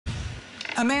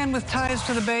A man with ties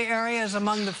to the Bay Area is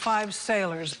among the 5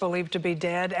 sailors believed to be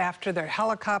dead after their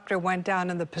helicopter went down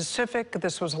in the Pacific.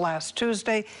 This was last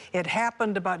Tuesday. It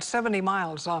happened about 70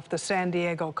 miles off the San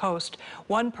Diego coast.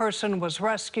 1 person was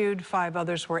rescued, 5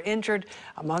 others were injured.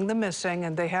 Among the missing,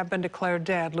 and they have been declared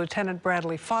dead, Lieutenant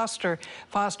Bradley Foster.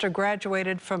 Foster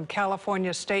graduated from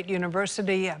California State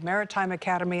University Maritime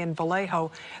Academy in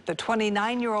Vallejo. The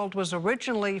 29-year-old was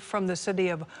originally from the city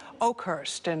of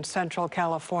Oakhurst in Central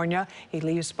California. He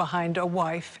leaves behind a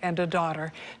wife and a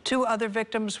daughter. 2 other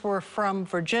victims were from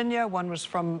Virginia. 1 was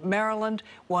from Maryland,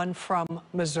 1 from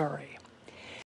Missouri.